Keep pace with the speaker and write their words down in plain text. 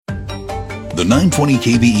The 920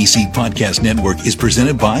 KVEC Podcast Network is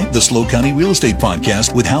presented by the SLO County Real Estate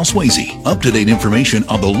Podcast with Hal Swayze. Up-to-date information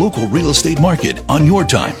on the local real estate market on your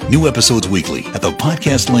time. New episodes weekly at the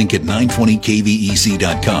podcast link at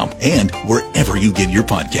 920kvec.com and wherever you get your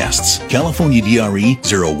podcasts. California DRE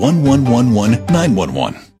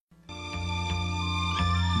 01111-911.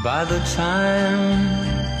 By the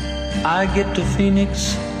time I get to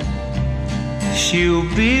Phoenix, she'll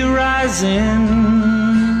be rising.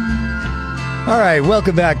 All right,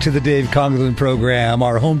 welcome back to the Dave Conglin program,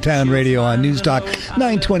 our hometown radio on News Talk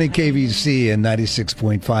 920 KVC and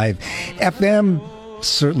 96.5 FM.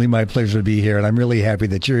 Certainly my pleasure to be here, and I'm really happy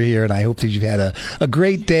that you're here, and I hope that you've had a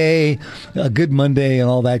great day, a good Monday, and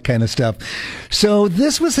all that kind of stuff. So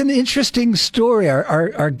this was an interesting story.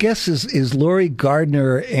 Our guest is Laurie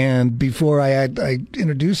Gardner, and before I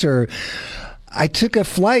introduce her, I took a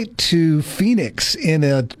flight to Phoenix in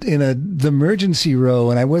the emergency row,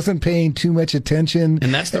 and I wasn't paying too much attention.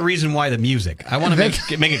 And that's the reason why the music. I want to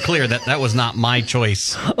make it clear that was not my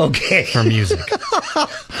choice. Okay. For music.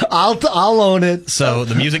 I'll own it. So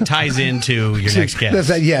the music ties into your next guest.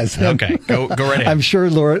 Yes. Okay. Go right ahead. I'm sure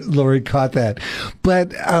Laurie caught that.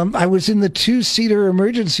 But I was in the 2-seater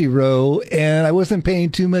emergency row, and I wasn't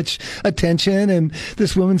paying too much attention. And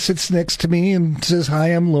this woman sits next to me and says, "Hi,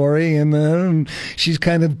 I'm Laurie," and she's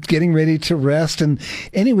kind of getting ready to rest. And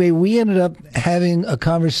anyway, we ended up having a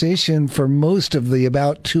conversation for most of the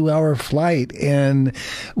about 2-hour flight. And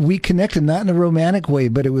we connected, not in a romantic way,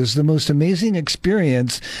 but it was the most amazing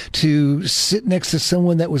experience to sit next to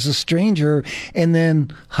someone that was a stranger and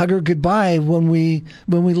then hug her goodbye when we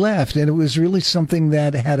left. And it was really something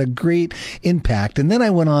that had a great impact. And then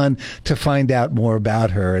I went on to find out more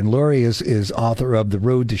about her. And Laurie is author of The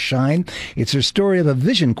Road to Shine. It's her story of a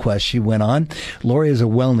vision quest she went on. Laurie is a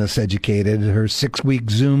wellness educated. Her 6-week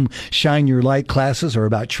Zoom Shine Your Light classes are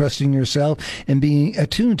about trusting yourself and being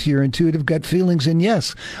attuned to your intuitive gut feelings. And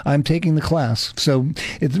yes, I'm taking the class. So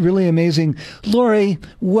it's really amazing. Laurie,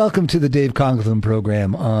 welcome to the Dave Conglin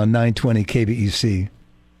program on 920 KVEC.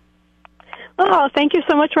 Oh, thank you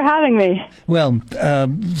so much for having me. Well,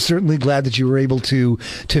 certainly glad that you were able to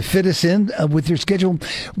fit us in with your schedule.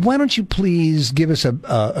 Why don't you please give us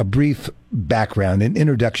a brief background and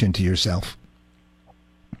introduction to yourself?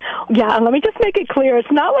 Yeah, and let me just make it clear.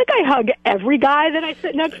 It's not like I hug every guy that I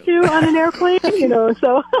sit next to on an airplane,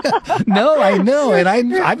 so. No, I know. And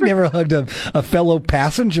I've never hugged a fellow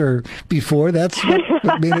passenger before. That's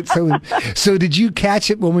what made it so. So did you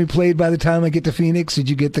catch it when we played By the Time I Get to Phoenix? Did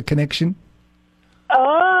you get the connection?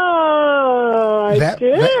 Oh, I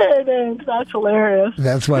did. And that's hilarious.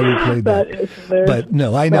 That's why we played that. That is hilarious. But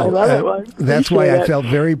no, I know. That's why I it. felt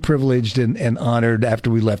very privileged and honored after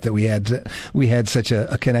we left that we had such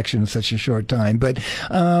a connection in such a short time. But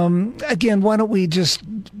again, why don't we just,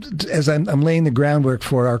 as I'm laying the groundwork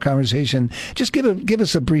for our conversation, just give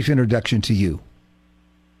us a brief introduction to you.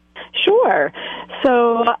 Sure.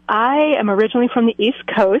 So I am originally from the East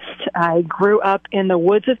Coast. I grew up in the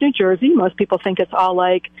woods of New Jersey. Most people think it's all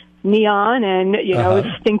like neon and,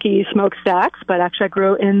 stinky smokestacks, but actually I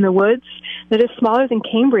grew in the woods that is smaller than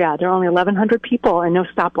Cambria. There are only 1,100 people and no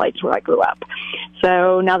stoplights where I grew up.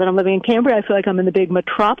 So now that I'm living in Cambria, I feel like I'm in the big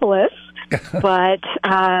metropolis. But,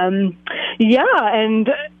 and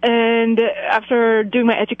after doing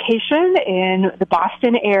my education in the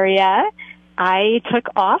Boston area, I took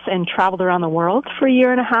off and traveled around the world for a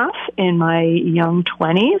year and a half in my young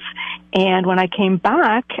 20s. And when I came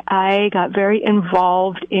back, I got very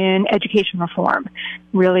involved in education reform.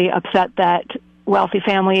 Really upset that wealthy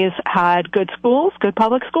families had good schools, good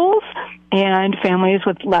public schools, and families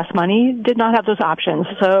with less money did not have those options.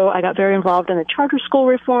 So I got very involved in the charter school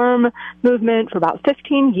reform movement for about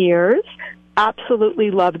 15 years.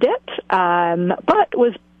 Absolutely loved it, but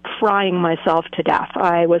was frying myself to death.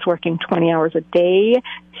 I was working 20 hours a day,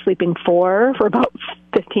 sleeping 4 for about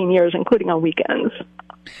 15 years, including on weekends.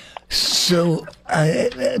 So,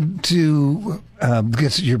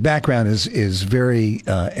 because your background is very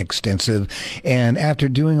extensive, and after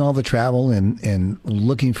doing all the travel and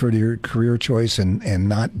looking for your career choice and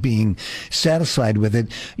not being satisfied with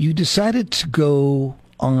it, you decided to go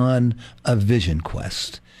on a vision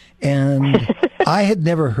quest. And I had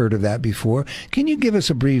never heard of that before. Can you give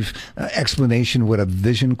us a brief explanation what a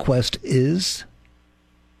vision quest is?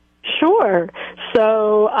 Sure.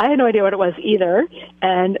 So I had no idea what it was either.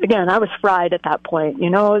 And again, I was fried at that point.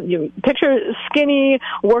 You picture a skinny,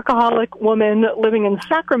 workaholic woman living in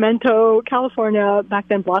Sacramento, California. Back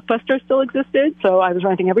then, Blockbuster still existed. So I was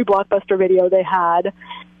renting every Blockbuster video they had.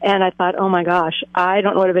 And I thought, oh my gosh, I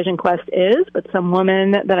don't know what a vision quest is, but some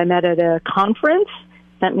woman that I met at a conference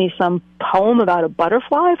sent me some poem about a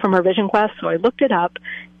butterfly from her Vision Quest, so I looked it up,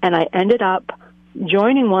 and I ended up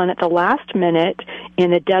joining one at the last minute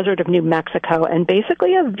in the desert of New Mexico. And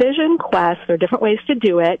basically a vision quest, there are different ways to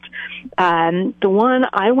do it. The one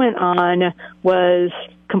I went on was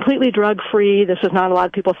completely drug-free. This is not a lot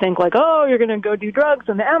of people think like, oh, you're going to go do drugs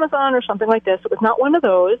in the Amazon or something like this. It was not one of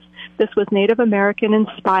those. This was Native American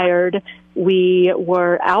inspired. We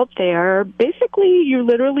were out there. Basically, you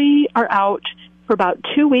literally are out for about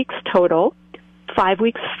 2 weeks total. 5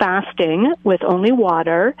 weeks fasting with only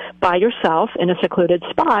water by yourself in a secluded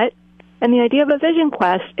spot. And the idea of a vision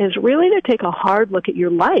quest is really to take a hard look at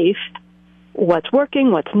your life, what's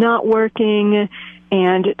working, what's not working,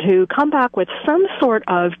 and to come back with some sort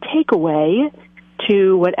of takeaway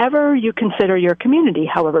to whatever you consider your community,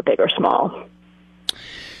 however big or small.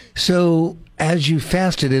 So as you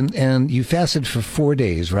fasted, and you fasted for 4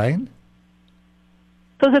 days, right?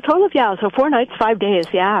 So it's a total of, so 4 nights, 5 days,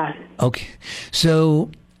 yeah. Okay.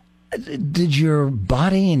 So did your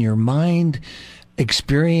body and your mind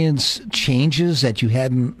experience changes that you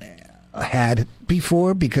hadn't had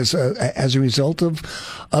before because as a result of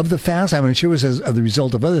the fast? I mean, I'm sure it was as the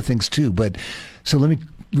result of other things too, but so let me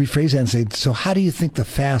rephrase that and say, so how do you think the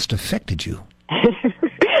fast affected you?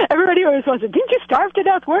 Everybody always wants to, didn't you starve to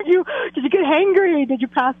death? Weren't you? Did you get hangry? Did you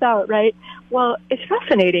pass out, right? Well, it's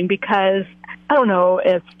fascinating because I don't know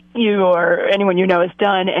if you or anyone you know has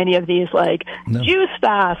done any of these juice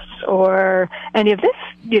fasts or any of this,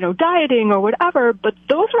 dieting or whatever, but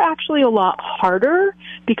those are actually a lot harder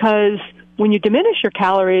because when you diminish your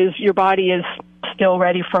calories, your body is still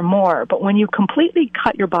ready for more. But when you completely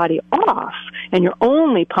cut your body off and you're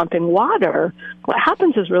only pumping water, what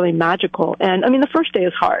happens is really magical. And I mean, the first day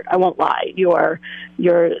is hard. I won't lie. Your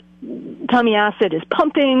tummy acid is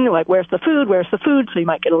pumping, where's the food? So you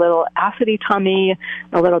might get a little acidy tummy,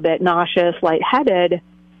 a little bit nauseous, lightheaded.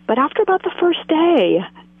 But after about the first day,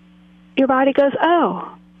 your body goes,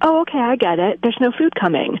 oh, okay, I get it. There's no food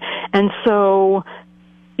coming. And so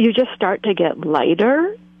you just start to get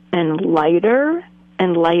lighter and lighter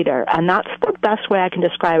and lighter. And that's the best way I can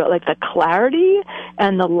describe it, the clarity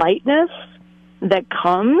and the lightness that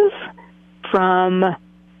comes from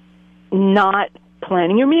not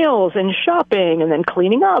planning your meals and shopping and then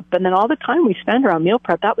cleaning up and then all the time we spend around meal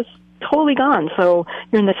prep, that was totally gone. So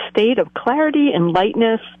you're in the state of clarity and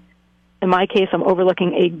lightness. In my case, I'm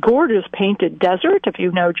overlooking a gorgeous painted desert. If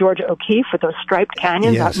you know Georgia O'Keeffe with those striped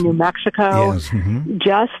canyons out in New Mexico, yes. Mm-hmm.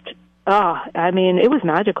 It was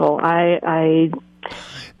magical.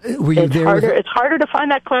 Were you there? It's harder to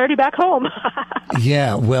find that clarity back home.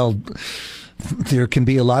 Yeah, well, there can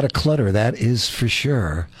be a lot of clutter, that is for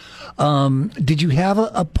sure. Did you have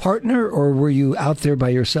a partner, or were you out there by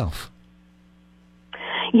yourself?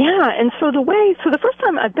 Yeah, and so the first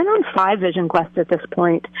time, I've been on 5 vision quests at this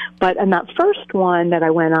point, but in that first one that I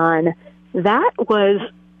went on, that was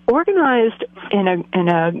organized in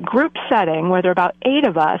a group setting where there were about 8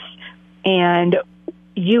 of us, and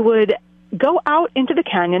you would go out into the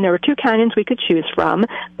canyon. There were 2 canyons we could choose from.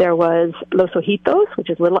 There was Los Ojitos, which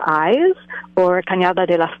is Little Eyes, or Cañada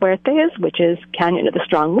de las Fuertes, which is Canyon of the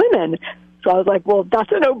Strong Women. So I was like, well, that's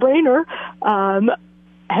a no-brainer.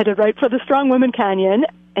 Headed right for the Strong Women Canyon.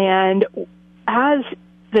 And as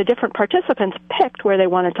the different participants picked where they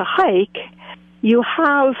wanted to hike, you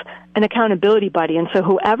have an accountability buddy. And so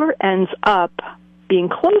whoever ends up being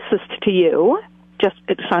closest to you,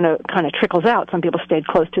 it kind of trickles out. Some people stayed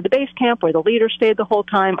close to the base camp where the leader stayed the whole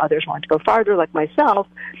time. Others wanted to go farther, like myself.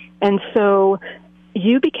 And so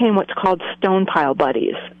you became what's called stone pile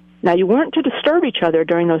buddies. Now, you weren't to disturb each other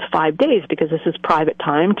during those 5 days because this is private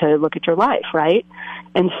time to look at your life, right?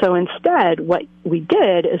 And so instead, what we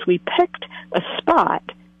did is we picked a spot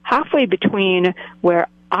halfway between where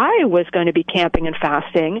I was going to be camping and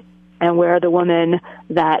fasting and where the woman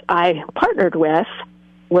that I partnered with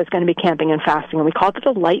was going to be camping and fasting. And we called it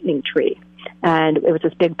a lightning tree. And it was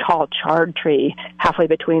this big, tall, charred tree halfway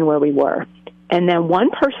between where we were. And then one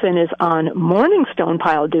person is on morning stone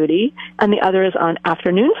pile duty, and the other is on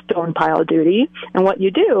afternoon stone pile duty. And what you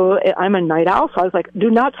do, I'm a night owl, so I was like, do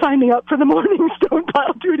not sign me up for the morning stone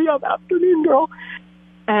pile duty. I'm afternoon girl.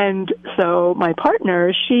 And so my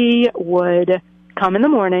partner, she would come in the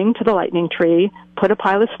morning to the lightning tree, put a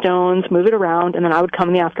pile of stones, move it around, and then I would come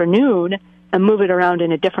in the afternoon and move it around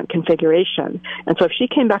in a different configuration. And so if she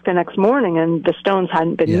came back the next morning and the stones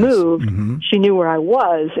hadn't been moved, she knew where I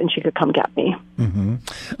was and she could come get me.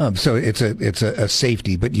 So it's a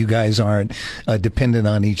safety, but you guys aren't dependent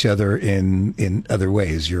on each other in other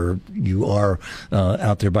ways. You are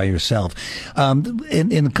out there by yourself.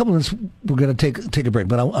 In a couple of minutes, we're going to take a break,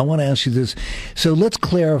 but I want to ask you this. So let's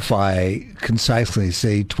clarify concisely,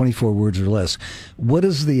 say 24 words or less. What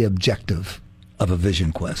is the objective of a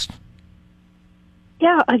vision quest?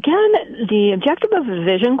 Yeah, again, the objective of a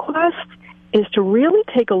vision quest is to really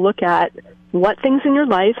take a look at what things in your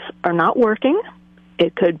life are not working.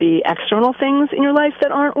 It could be external things in your life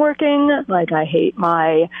that aren't working, like I hate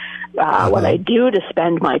my what I do to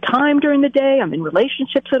spend my time during the day. I'm in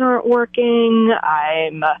relationships that aren't working.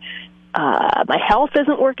 My health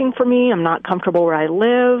isn't working for me. I'm not comfortable where I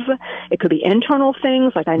live. It could be internal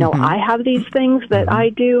things, like I know I have these things that I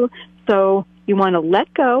do. So you want to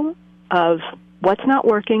let go of what's not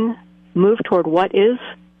working, move toward what is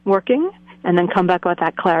working, and then come back with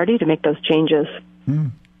that clarity to make those changes.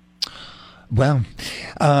 Well,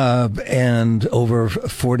 and over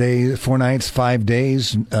 4 nights, 5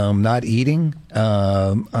 days, not eating,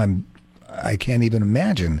 I can't even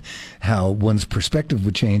imagine how one's perspective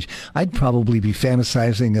would change. I'd probably be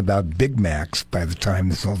fantasizing about Big Macs by the time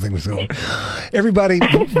this whole thing was over. Everybody,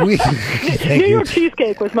 New York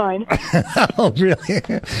cheesecake was mine. Oh, really?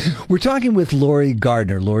 We're talking with Laurie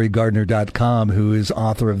Gardner, lauriegardner.com, who is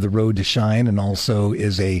author of The Road to Shine and also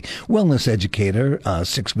is a wellness educator,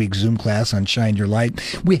 6-week Zoom class on Shine Your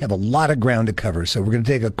Light. We have a lot of ground to cover, so we're going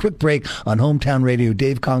to take a quick break on Hometown Radio,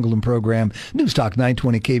 Dave Conglin program, News Talk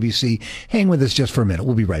 920 KBC. Hang with us just for a minute.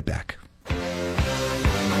 We'll be right back.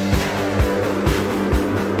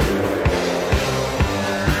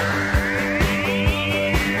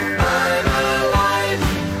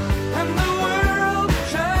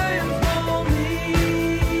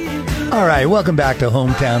 All right, welcome back to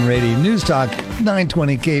Hometown Radio, News Talk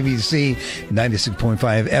 920 KVC,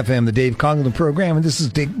 96.5 FM, the Dave Conglin program. And this is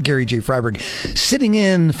Gary J. Freiberg sitting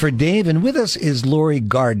in for Dave. And with us is Laurie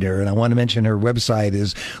Gardner. And I want to mention her website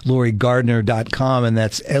is lauriegardner.com, and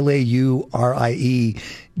that's LAURIEGARDNER,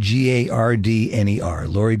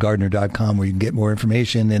 lauriegardner.com, where you can get more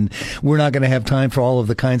information. And we're not going to have time for all of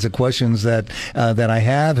the kinds of questions that I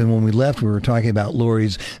have. And when we left, we were talking about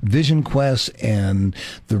Laurie's vision quest, and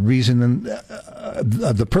the reason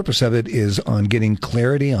the purpose of it is on getting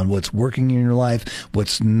clarity on what's working in your life,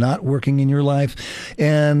 what's not working in your life.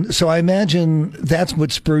 And so I imagine that's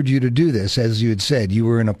what spurred you to do this. As you had said, you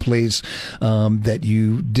were in a place that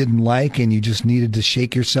you didn't like, and you just needed to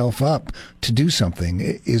shake yourself up to do something.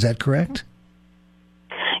 Is that correct?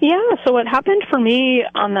 Yeah, so what happened for me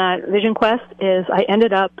on that vision quest is I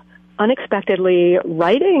ended up unexpectedly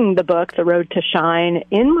writing the book, The Road to Shine,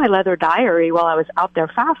 in my leather diary while I was out there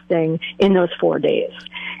fasting in those 4 days.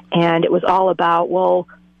 And it was all about, well,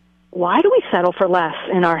 why do we settle for less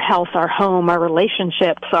in our health, our home, our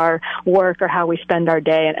relationships, our work, or how we spend our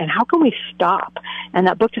day? And how can we stop? And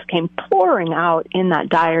that book just came pouring out in that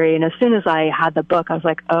diary. And as soon as I had the book, I was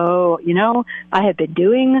like, oh, I had been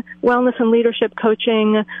doing wellness and leadership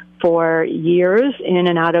coaching for years in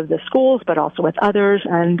and out of the schools, but also with others.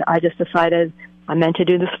 And I just decided I meant to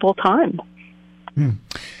do this full time.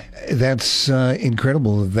 That's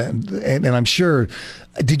incredible. And I'm sure,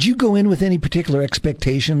 did you go in with any particular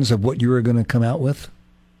expectations of what you were going to come out with?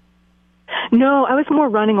 No, I was more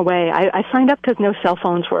running away. I signed up because no cell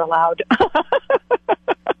phones were allowed.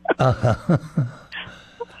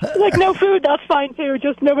 Like, no food, that's fine too.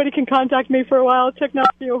 Just nobody can contact me for a while.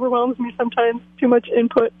 Technology overwhelms me sometimes. Too much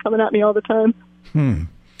input coming at me all the time.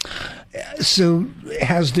 So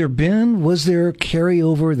was there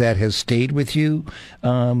carryover that has stayed with you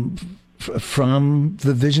from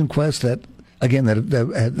the Vision Quest that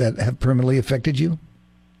have permanently affected you?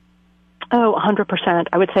 Oh, 100%.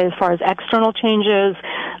 I would say as far as external changes,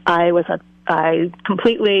 I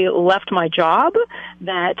completely left my job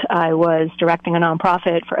that I was directing a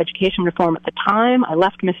nonprofit for education reform at the time. I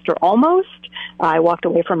left Mr. Almost. I walked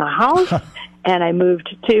away from a house. And I moved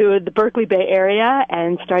to the Berkeley Bay area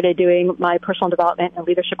and started doing my personal development and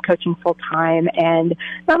leadership coaching full time, and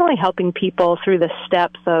not only helping people through the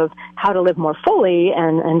steps of how to live more fully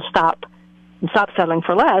and stop settling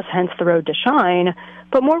for less, hence the Road to Shine,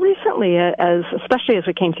 but more recently, especially as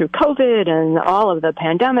we came through COVID and all of the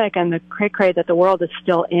pandemic and the cray-cray that the world is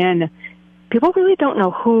still in, people really don't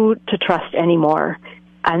know who to trust anymore.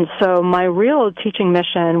 And so my real teaching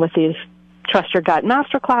mission with these Trust Your Gut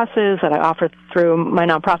master classes that I offer through my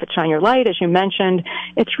nonprofit Shine Your Light, as you mentioned,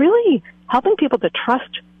 it's really helping people to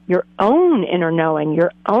trust your own inner knowing,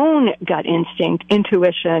 your own gut instinct,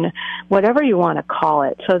 intuition, whatever you want to call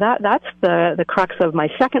it. So that's the crux of my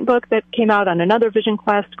second book that came out on another vision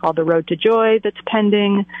quest called The Road to Joy, that's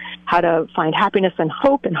pending, how to find happiness and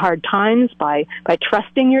hope in hard times by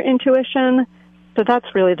trusting your intuition. So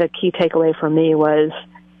that's really the key takeaway for me was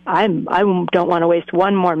I don't want to waste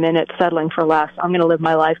one more minute settling for less. I'm going to live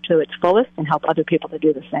my life to its fullest and help other people to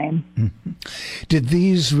do the same. Mm-hmm. Did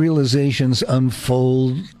these realizations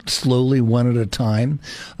unfold slowly one at a time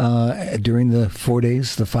during the 4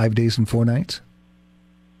 days, the 5 days and 4 nights?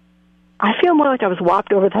 I feel more like I was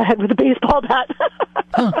whopped over the head with a baseball bat.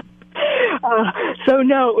 Huh. So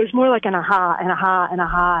no, it was more like an aha, an aha, an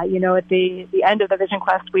aha. You know, at the end of the Vision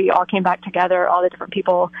Quest, we all came back together, all the different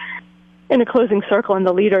people in a closing circle, and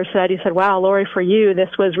the leader said, wow, Laurie, for you, this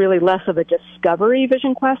was really less of a discovery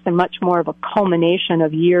Vision Quest and much more of a culmination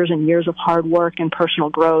of years and years of hard work and personal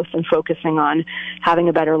growth and focusing on having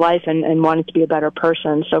a better life and wanting to be a better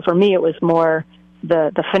person. So for me, it was more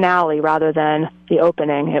the finale rather than the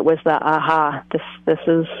opening. It was the aha, this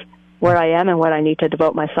is where I am and what I need to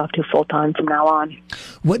devote myself to full time from now on.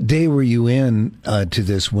 What day were you in to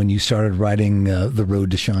this when you started writing The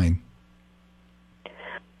Road to Shine?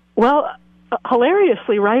 Well,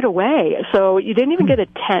 hilariously right away. So you didn't even get a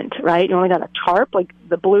tent, right? You only got a tarp, like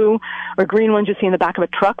the blue or green ones you see in the back of a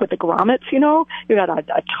truck with the grommets, you know? You got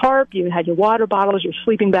a tarp, you had your water bottles, your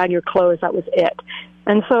sleeping bag, your clothes, that was it.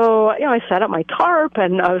 And so, I set up my tarp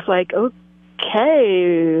and I was like,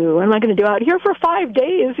 okay, what am I going to do out here for 5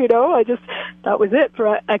 days, that was it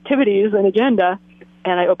for activities and agenda.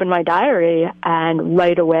 And I opened my diary and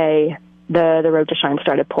right away the Road to Shine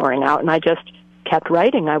started pouring out and I just kept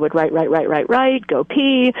writing. I would write, go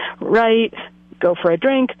pee, write, go for a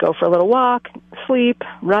drink, go for a little walk, sleep,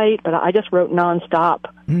 write. But I just wrote nonstop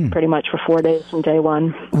pretty much for 4 days from day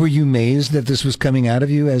one. Were you amazed that this was coming out of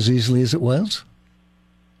you as easily as it was?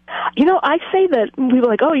 I say that we were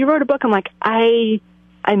like, oh, you wrote a book. I'm like, I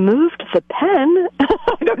moved the pen.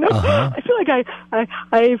 I don't know. Uh-huh. I feel like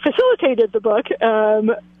I facilitated the book.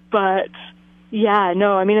 But yeah,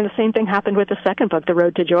 no, and the same thing happened with the second book, The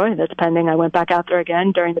Road to Joy, that's pending. I went back out there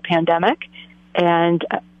again during the pandemic, and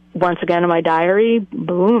once again in my diary,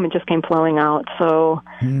 boom, it just came flowing out. So,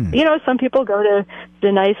 some people go to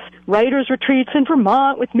the nice writers' retreats in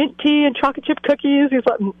Vermont with mint tea and chocolate chip cookies.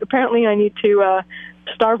 Apparently I need to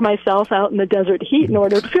starve myself out in the desert heat in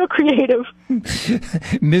order to feel creative.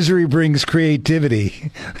 Misery brings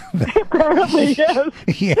creativity. Apparently, yes.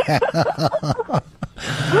 Yeah.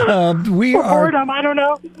 Boredom, I don't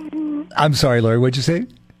know. I'm sorry, Laurie, what'd you say?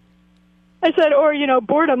 I said,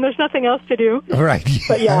 boredom, there's nothing else to do. Right.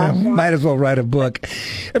 But yeah. Might as well write a book.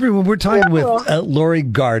 Everyone, we're talking with Laurie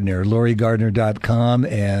Gardner, lauriegardner.com,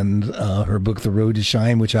 and her book, The Road to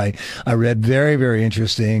Shine, which I read, very, very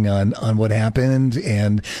interesting on what happened,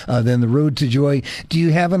 and then The Road to Joy. Do you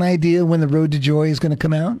have an idea when The Road to Joy is going to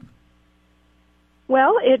come out?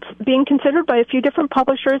 Well, it's being considered by a few different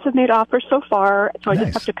publishers have made offers so far, so I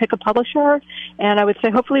just have to pick a publisher, and I would say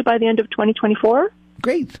hopefully by the end of 2024.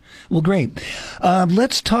 Great. Well, great.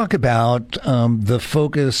 Let's talk about the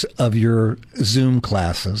focus of your Zoom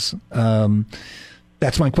classes.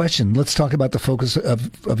 That's my question. Let's talk about the focus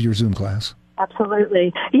of your Zoom class.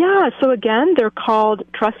 Absolutely. Yeah, so again, they're called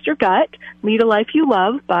Trust Your Gut, Lead a Life You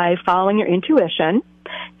Love by Following Your Intuition.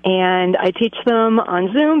 And I teach them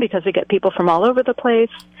on Zoom because we get people from all over the place.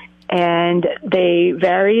 And they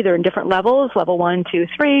vary. They're in different levels, level 1, 2,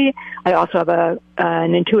 3. I also have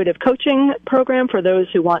an intuitive coaching program for those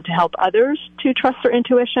who want to help others to trust their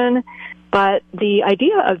intuition. But the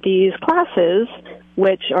idea of these classes,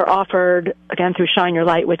 which are offered, again, through Shine Your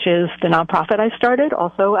Light, which is the nonprofit I started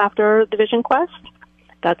also after the Vision Quest.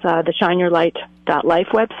 That's the shineyourlight.life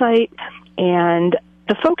website. And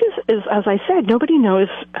the focus is, as I said, nobody knows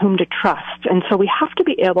whom to trust. And so we have to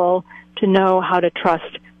be able to know how to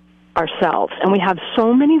trust ourselves. And we have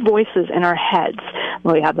so many voices in our heads.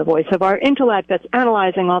 We have the voice of our intellect that's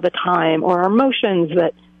analyzing all the time, or our emotions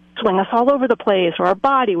that swing us all over the place, or our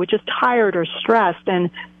body, which is tired or stressed. And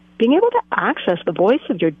being able to access the voice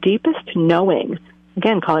of your deepest knowing,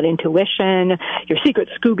 again, call it intuition, your secret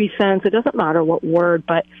Scooby sense, it doesn't matter what word,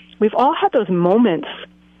 but we've all had those moments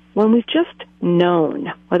when we've just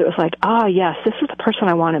known, whether it was like, yes, this is the person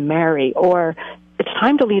I want to marry, or it's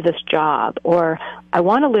time to leave this job, or I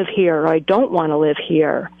want to live here, or I don't want to live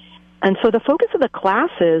here. And so the focus of the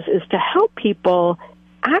classes is to help people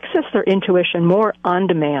access their intuition more on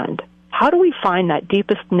demand. How do we find that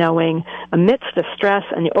deepest knowing amidst the stress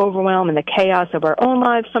and the overwhelm and the chaos of our own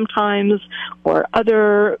lives sometimes, or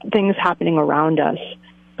other things happening around us?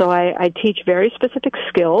 So I teach very specific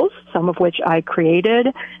skills, some of which I created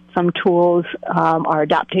Some tools are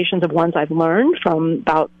adaptations of ones I've learned from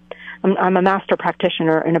I'm a master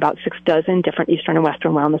practitioner in about 6 dozen different Eastern and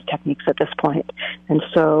Western wellness techniques at this point. And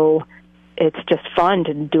so it's just fun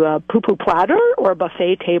to do a poo-poo platter or a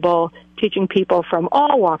buffet table, teaching people from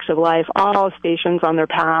all walks of life, all stations on their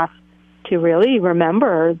path, to really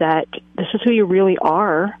remember that this is who you really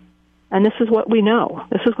are, and this is what we know.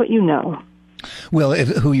 This is what you know. Well,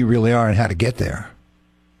 who you really are and how to get there.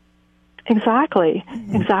 Exactly.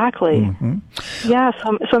 Mm-hmm. Yeah,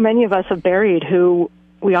 so many of us have buried who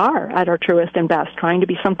we are at our truest and best, trying to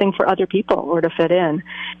be something for other people or to fit in.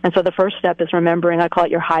 And so the first step is remembering, I call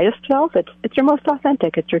it your highest self. It's your most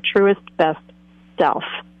authentic. It's your truest, best self.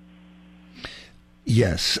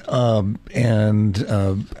 Yes. Again,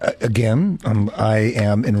 I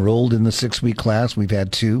am enrolled in the 6-week class. We've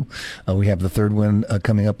had 2. We have the 3rd one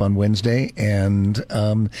coming up on Wednesday, and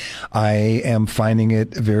I am finding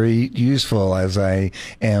it very useful as I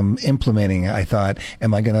am implementing. I thought,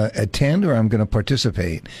 am I going to attend or I'm going to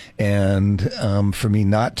participate? And for me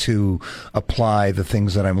not to apply the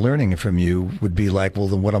things that I'm learning from you would be like, well,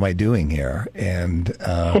 then what am I doing here? And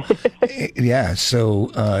yeah,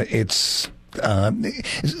 so it's...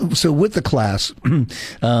 so with the class,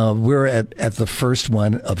 we're at the first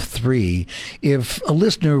one of 3. If a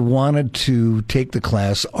listener wanted to take the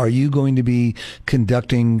class, are you going to be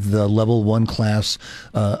conducting the level 1 class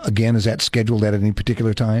again? Is that scheduled at any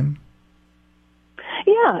particular time?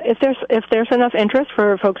 Yeah, if there's enough interest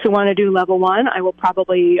for folks who want to do level 1, I will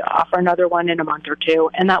probably offer another one in a month or 2,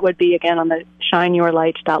 and that would be again on the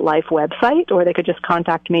shineyourlight.life website, or they could just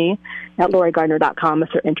contact me at lauriegardner.com if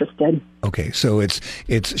they're interested. Okay, so it's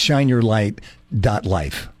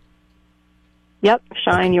shineyourlight.life. Yep,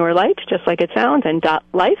 shine your light, just like it sounds, and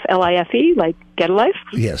 .life, L-I-F-E, like get a life.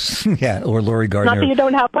 Yes, yeah, or Laurie Gardner. Not that you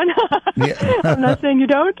don't have one. Yeah. I'm not saying you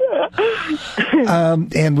don't.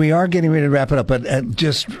 And we are getting ready to wrap it up, but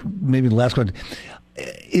just maybe the last one.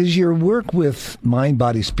 Is your work with mind,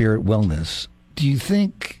 body, spirit, wellness, do you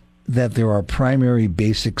think that there are primary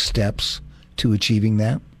basic steps to achieving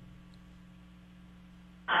that?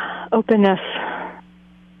 Openness.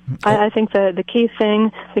 I think the key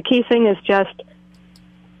thing is just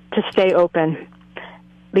to stay open.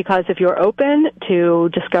 Because if you're open to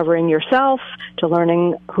discovering yourself, to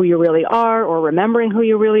learning who you really are, or remembering who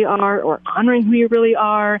you really are, or honoring who you really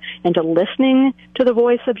are, and to listening to the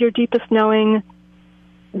voice of your deepest knowing,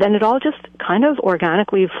 then it all just kind of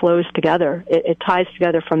organically flows together. It ties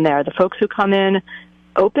together from there. The folks who come in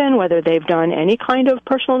open, whether they've done any kind of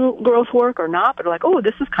personal growth work or not, but are like, oh,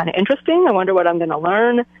 this is kind of interesting. I wonder what I'm going to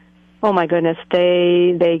learn. Oh my goodness,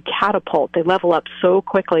 they catapult, they level up so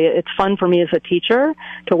quickly. It's fun for me as a teacher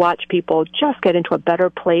to watch people just get into a better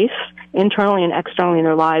place internally and externally in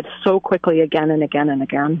their lives so quickly again and again and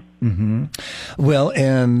again. Mm-hmm. Well,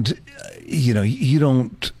 and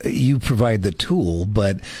you provide the tool,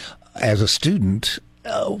 but as a student,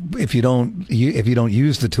 if you don't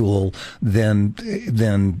use the tool, then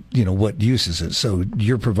what use is it? So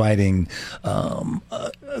you're providing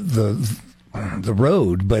the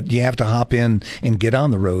road, but you have to hop in and get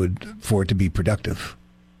on the road for it to be productive.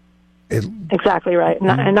 Exactly right,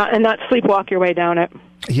 and not sleepwalk your way down it.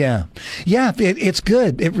 Yeah. It's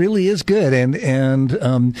good. It really is good,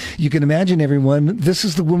 and you can imagine, everyone. This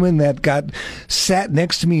is the woman that sat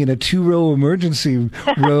next to me in a 2-row emergency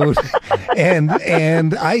road,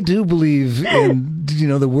 and I do believe in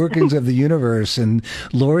the workings of the universe. And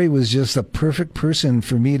Laurie was just the perfect person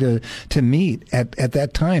for me to meet at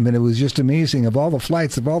that time, and it was just amazing. Of all the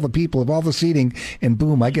flights, of all the people, of all the seating, and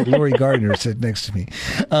boom, I get Laurie Gardner sit next to me.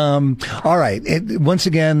 All right. Once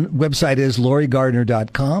again, website is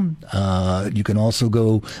lauriegardner.com. You can also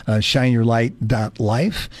go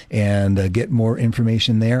shineyourlight.life and get more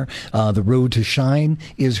information there. The Road to Shine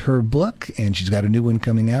is her book, and she's got a new one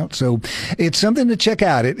coming out. So it's something to check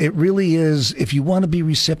out. It really is. If you want to be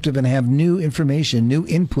receptive and have new information, new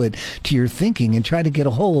input to your thinking and try to get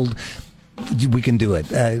a hold, we can do it.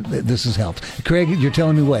 This has helped. Craig, you're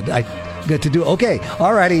telling me what I got to do. Okay.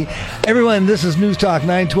 All righty. Everyone, this is News Talk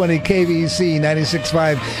 920 KVEC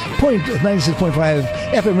 96.5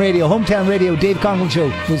 FM radio, hometown radio, Dave Conklin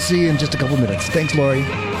Show. We'll see you in just a couple minutes. Thanks, Laurie.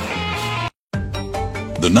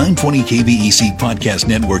 The 920 KVEC Podcast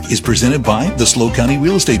Network is presented by the SLO County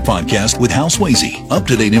Real Estate Podcast with Hal Swayze.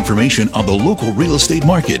 Up-to-date information on the local real estate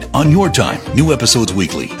market on your time. New episodes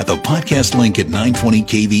weekly at the podcast link at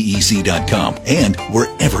 920kvec.com and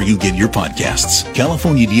wherever you get your podcasts.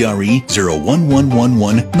 California DRE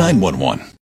 01111 911.